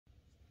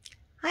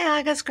Hi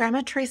August,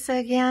 Grandma Teresa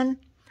again.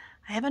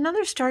 I have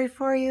another story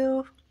for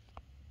you.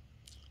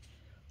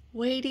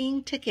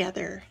 Waiting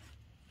together.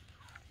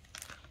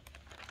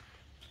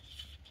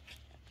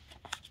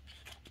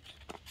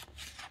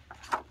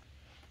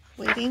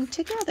 Waiting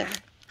together.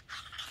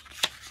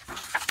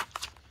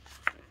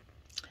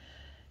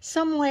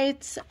 Some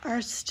waits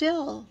are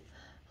still,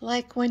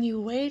 like when you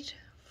wait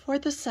for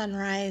the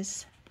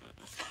sunrise.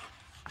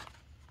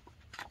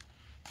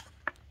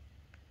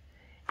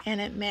 And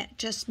it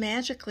just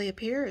magically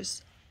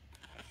appears.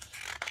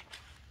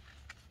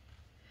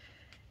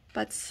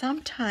 But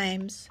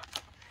sometimes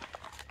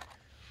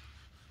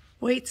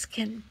waits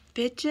can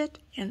fidget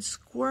and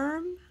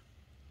squirm,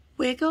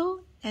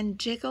 wiggle and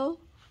jiggle,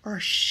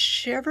 or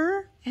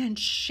shiver and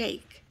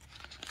shake.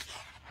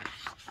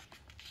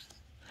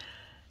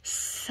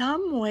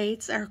 Some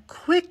waits are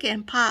quick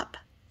and pop,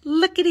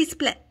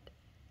 lickety-split.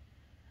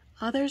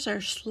 Others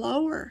are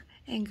slower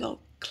and go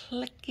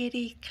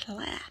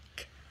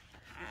clickety-clack.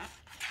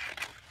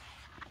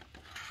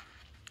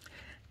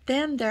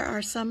 Then there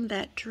are some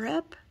that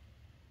drip,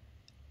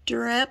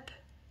 drip,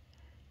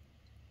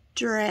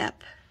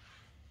 drip.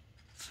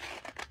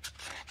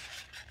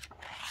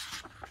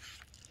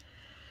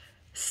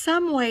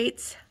 Some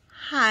waits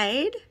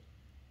hide,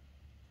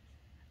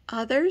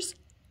 others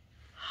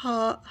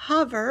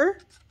hover.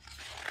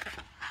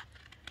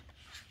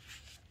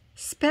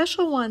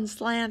 Special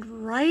ones land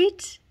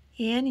right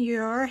in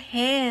your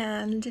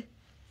hand.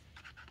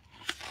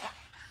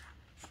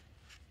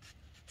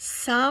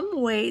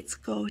 Some waits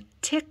go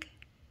tick,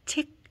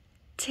 tick,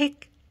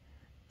 tick.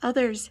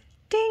 Others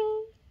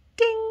ding,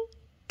 ding,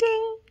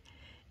 ding.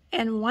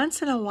 And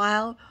once in a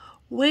while,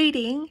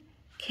 waiting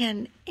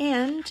can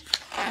end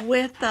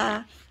with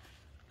a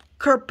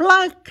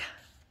kerplunk.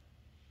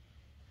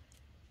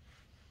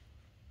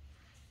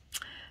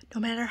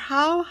 No matter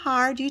how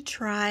hard you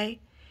try,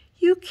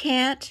 you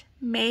can't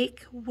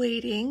make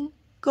waiting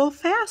go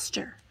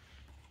faster.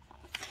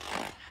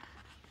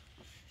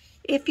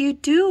 If you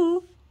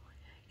do,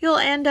 you'll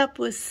end up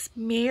with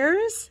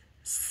smears,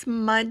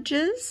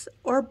 smudges,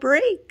 or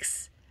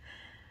breaks.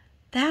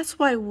 That's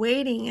why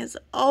waiting is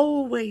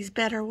always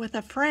better with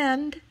a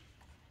friend.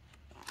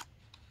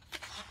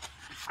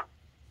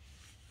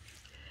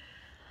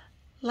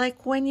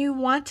 Like when you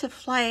want to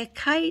fly a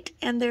kite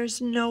and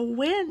there's no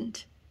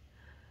wind,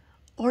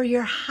 or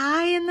you're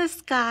high in the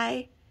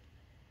sky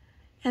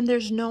and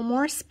there's no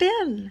more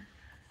spin.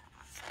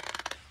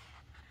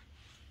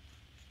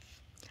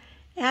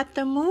 At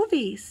the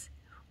movies,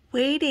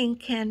 waiting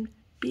can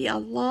be a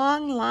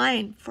long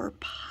line for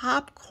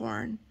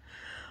popcorn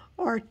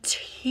or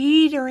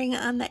teetering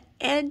on the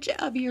edge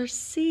of your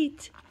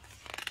seat.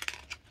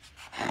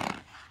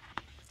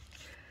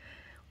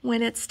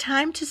 When it's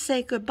time to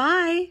say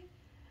goodbye,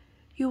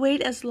 you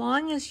wait as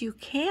long as you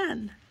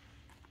can.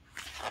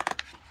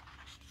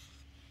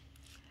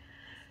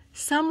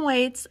 Some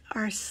waits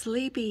are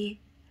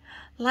sleepy,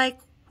 like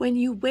when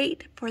you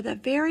wait for the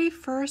very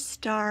first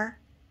star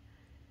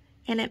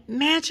and it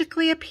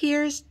magically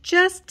appears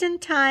just in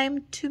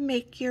time to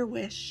make your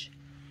wish.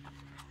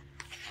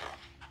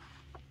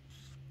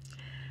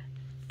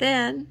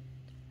 Then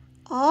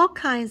all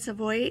kinds of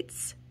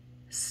waits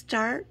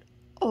start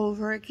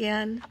over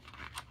again.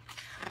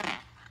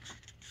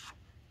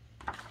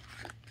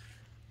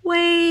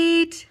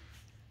 Wait.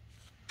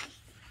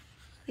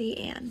 The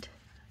end.